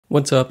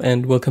What's up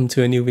and welcome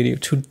to a new video.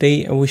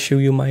 Today I will show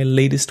you my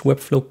latest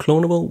Webflow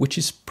clonable, which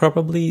is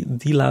probably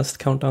the last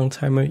countdown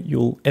timer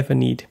you'll ever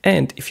need.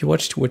 And if you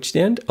watch towards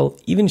the end, I'll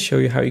even show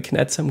you how you can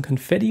add some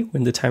confetti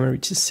when the timer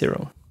reaches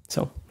 0.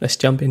 So let's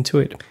jump into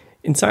it.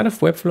 Inside of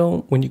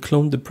Webflow, when you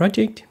clone the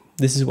project,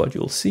 this is what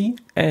you'll see.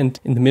 And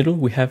in the middle,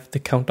 we have the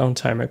countdown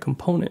timer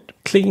component.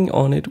 Clicking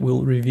on it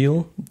will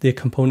reveal the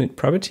component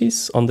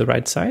properties on the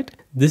right side.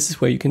 This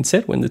is where you can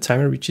set when the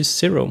timer reaches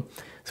 0.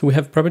 So we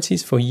have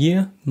properties for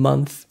year,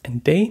 month,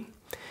 and day.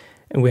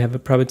 And we have a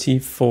property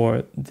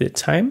for the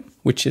time,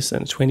 which is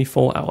a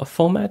 24-hour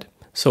format.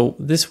 So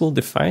this will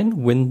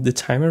define when the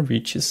timer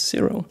reaches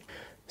 0.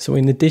 So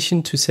in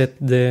addition to set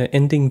the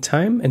ending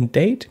time and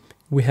date,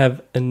 we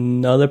have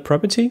another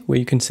property where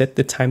you can set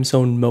the time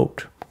zone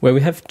mode, where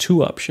we have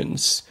two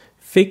options,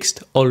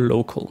 fixed or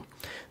local.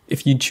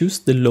 If you choose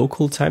the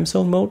local time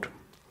zone mode,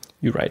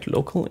 you write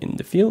local in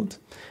the field.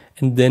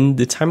 And then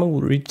the timer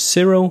will reach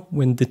 0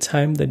 when the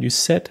time that you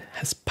set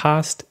has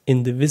passed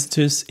in the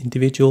visitor's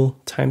individual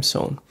time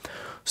zone.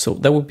 So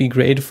that would be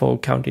great for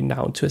counting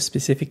down to a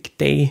specific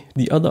day.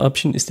 The other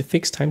option is the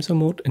fixed time zone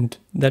mode, and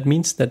that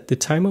means that the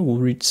timer will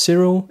reach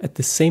 0 at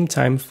the same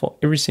time for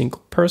every single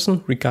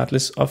person,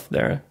 regardless of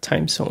their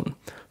time zone.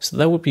 So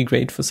that would be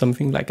great for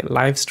something like a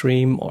live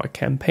stream or a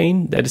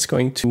campaign that is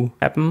going to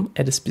happen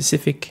at a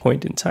specific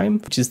point in time,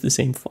 which is the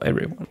same for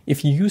everyone.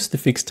 If you use the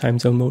fixed time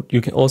zone mode,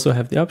 you can also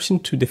have the option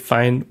to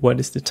define what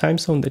is the time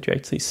zone that you're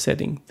actually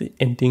setting the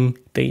ending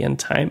day and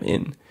time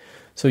in.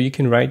 So you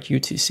can write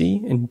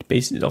UTC and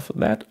base it off of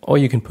that, or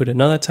you can put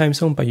another time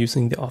zone by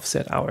using the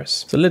offset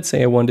hours. So let's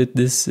say I wanted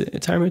this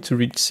timer to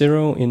reach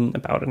 0 in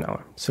about an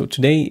hour. So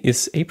today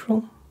is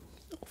April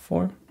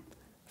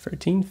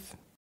 13th.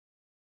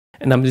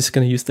 And I'm just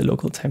going to use the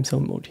local time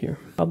zone mode here.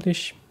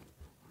 Publish.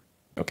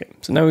 Okay,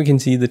 so now we can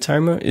see the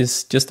timer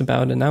is just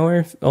about an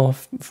hour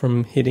off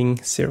from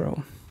hitting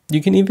 0. You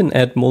can even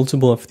add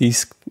multiple of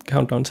these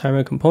countdown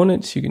timer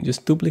components. You can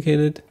just duplicate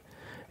it.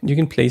 You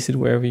can place it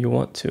wherever you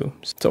want to.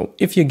 So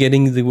if you're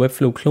getting the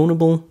Webflow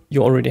clonable,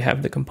 you already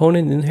have the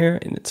component in here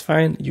and it's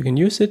fine, you can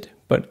use it,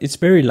 but it's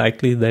very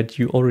likely that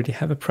you already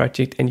have a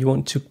project and you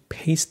want to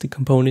paste the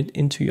component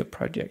into your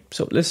project.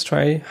 So let's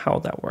try how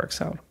that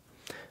works out.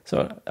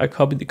 So I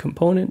copy the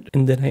component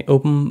and then I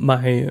open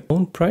my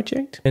own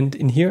project, and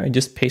in here I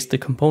just paste the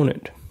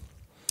component.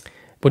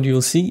 What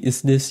you'll see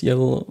is this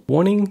yellow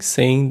warning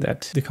saying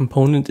that the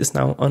component is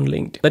now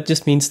unlinked. That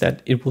just means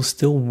that it will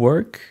still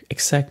work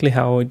exactly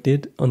how it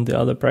did on the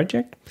other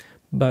project,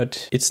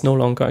 but it's no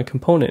longer a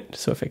component.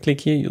 So if I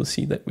click here, you'll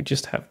see that we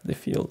just have the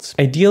fields.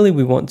 Ideally,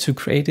 we want to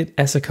create it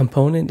as a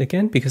component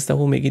again, because that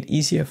will make it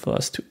easier for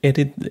us to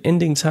edit the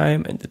ending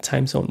time and the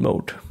time zone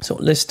mode. So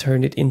let's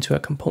turn it into a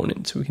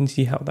component so we can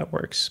see how that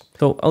works.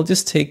 So I'll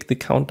just take the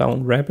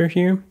countdown wrapper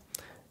here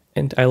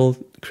and I'll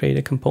create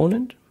a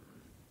component.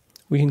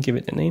 We can give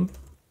it a name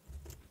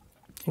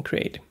and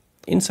create.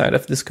 Inside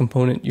of this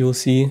component, you'll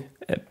see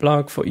a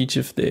block for each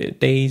of the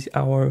days,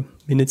 hour,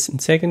 minutes,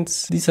 and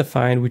seconds. These are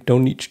fine. We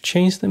don't need to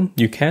change them.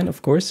 You can,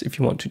 of course, if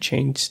you want to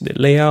change the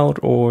layout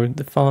or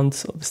the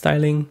fonts or the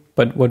styling.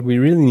 But what we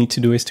really need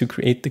to do is to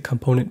create the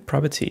component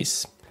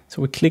properties.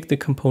 So we click the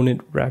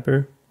component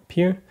wrapper up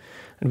here,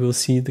 and we'll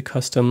see the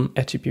custom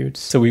attributes.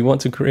 So we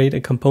want to create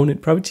a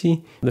component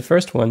property. The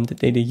first one, the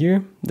data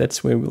year,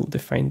 that's where we'll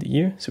define the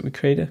year. So we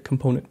create a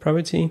component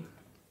property.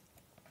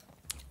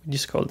 We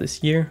just call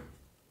this year.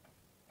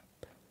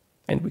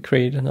 And we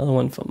create another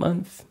one for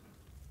month.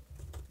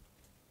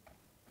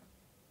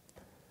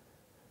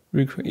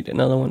 We create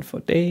another one for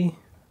day.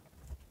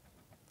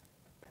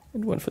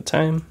 And one for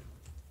time.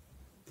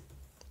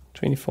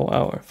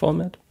 24-hour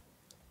format.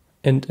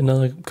 And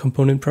another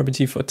component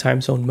property for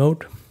time zone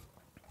mode.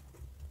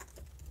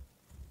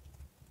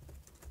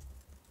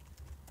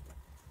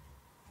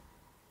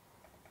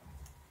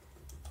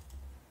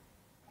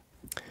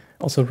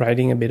 Also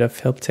writing a bit of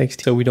help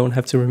text so we don't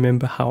have to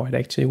remember how it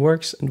actually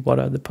works and what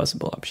are the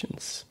possible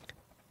options.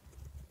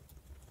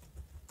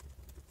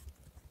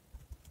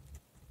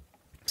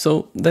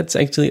 So that's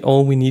actually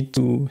all we need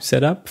to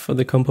set up for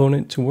the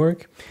component to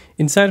work.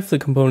 Inside of the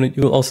component,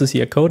 you will also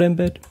see a code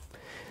embed.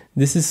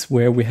 This is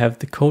where we have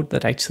the code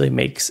that actually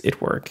makes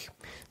it work.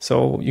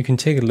 So you can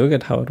take a look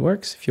at how it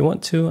works if you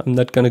want to. I'm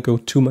not going to go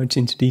too much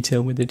into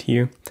detail with it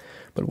here.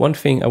 But one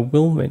thing I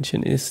will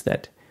mention is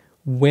that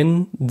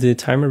when the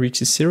timer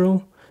reaches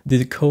 0,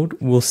 the code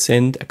will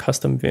send a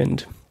custom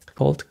event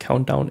called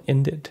countdown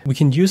ended. We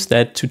can use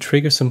that to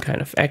trigger some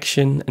kind of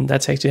action, and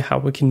that's actually how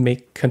we can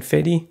make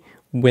confetti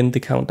when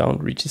the countdown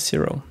reaches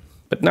 0.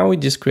 But now we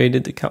just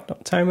created the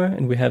countdown timer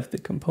and we have the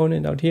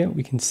component out here.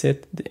 We can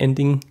set the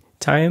ending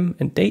time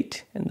and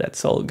date, and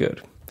that's all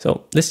good.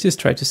 So let's just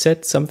try to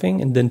set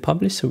something and then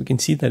publish so we can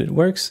see that it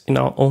works in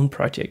our own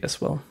project as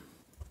well.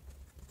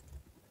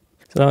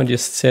 So now I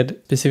just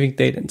set specific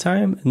date and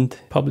time and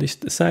publish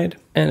the site.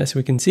 And as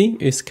we can see,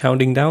 it's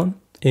counting down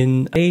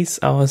in days,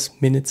 hours,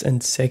 minutes,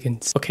 and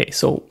seconds. Okay,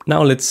 so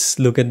now let's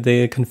look at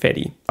the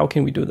confetti. How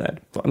can we do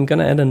that? Well, I'm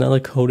gonna add another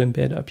code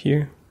embed up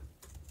here.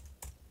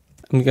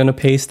 I'm gonna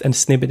paste a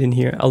snippet in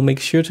here. I'll make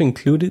sure to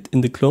include it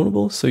in the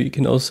clonable, so you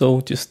can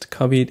also just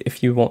copy it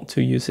if you want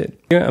to use it.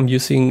 Here I'm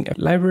using a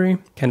library,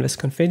 Canvas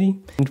Confetti,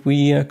 and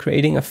we are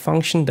creating a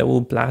function that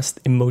will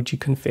blast emoji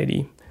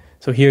confetti.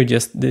 So here are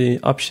just the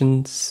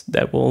options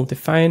that will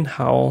define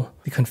how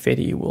the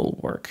confetti will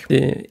work.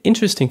 The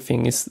interesting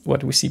thing is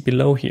what we see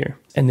below here.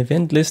 An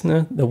event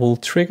listener that will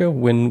trigger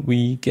when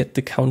we get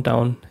the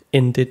countdown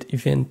ended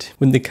event.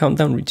 When the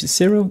countdown reaches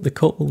 0, the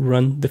code will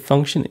run the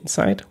function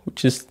inside,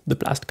 which is the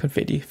blast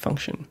confetti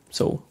function.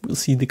 So we'll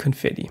see the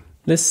confetti.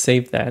 Let's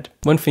save that.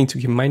 One thing to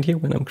keep in mind here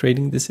when I'm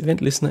creating this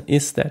event listener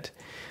is that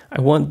I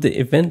want the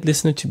event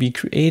listener to be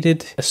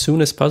created as soon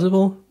as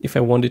possible if I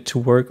want it to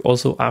work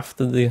also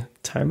after the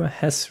timer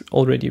has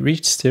already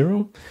reached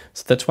 0.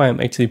 So that's why I'm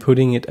actually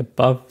putting it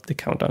above the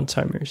countdown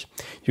timers.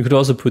 You could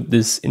also put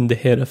this in the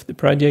head of the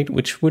project,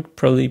 which would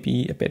probably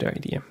be a better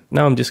idea.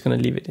 Now I'm just going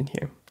to leave it in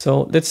here.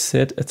 So let's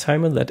set a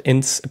timer that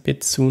ends a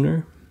bit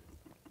sooner.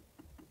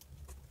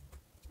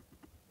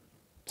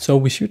 So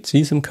we should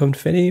see some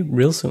confetti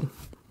real soon.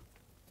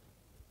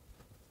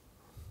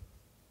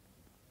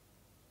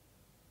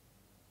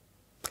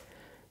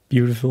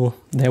 Beautiful,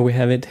 there we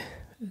have it.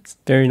 It's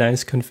very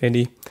nice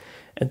confetti.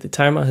 And the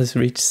timer has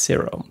reached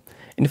 0.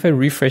 And if I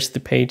refresh the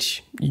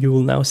page, you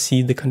will now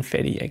see the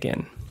confetti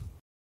again.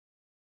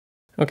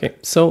 Okay,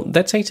 so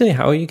that's actually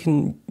how you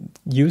can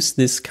use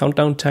this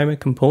countdown timer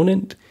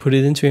component, put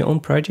it into your own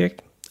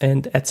project,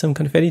 and add some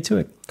confetti to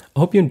it. I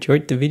hope you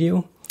enjoyed the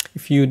video.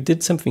 If you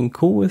did something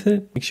cool with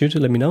it, make sure to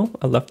let me know.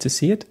 I'd love to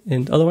see it.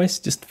 And otherwise,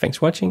 just thanks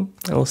for watching,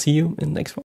 and I'll see you in the next one.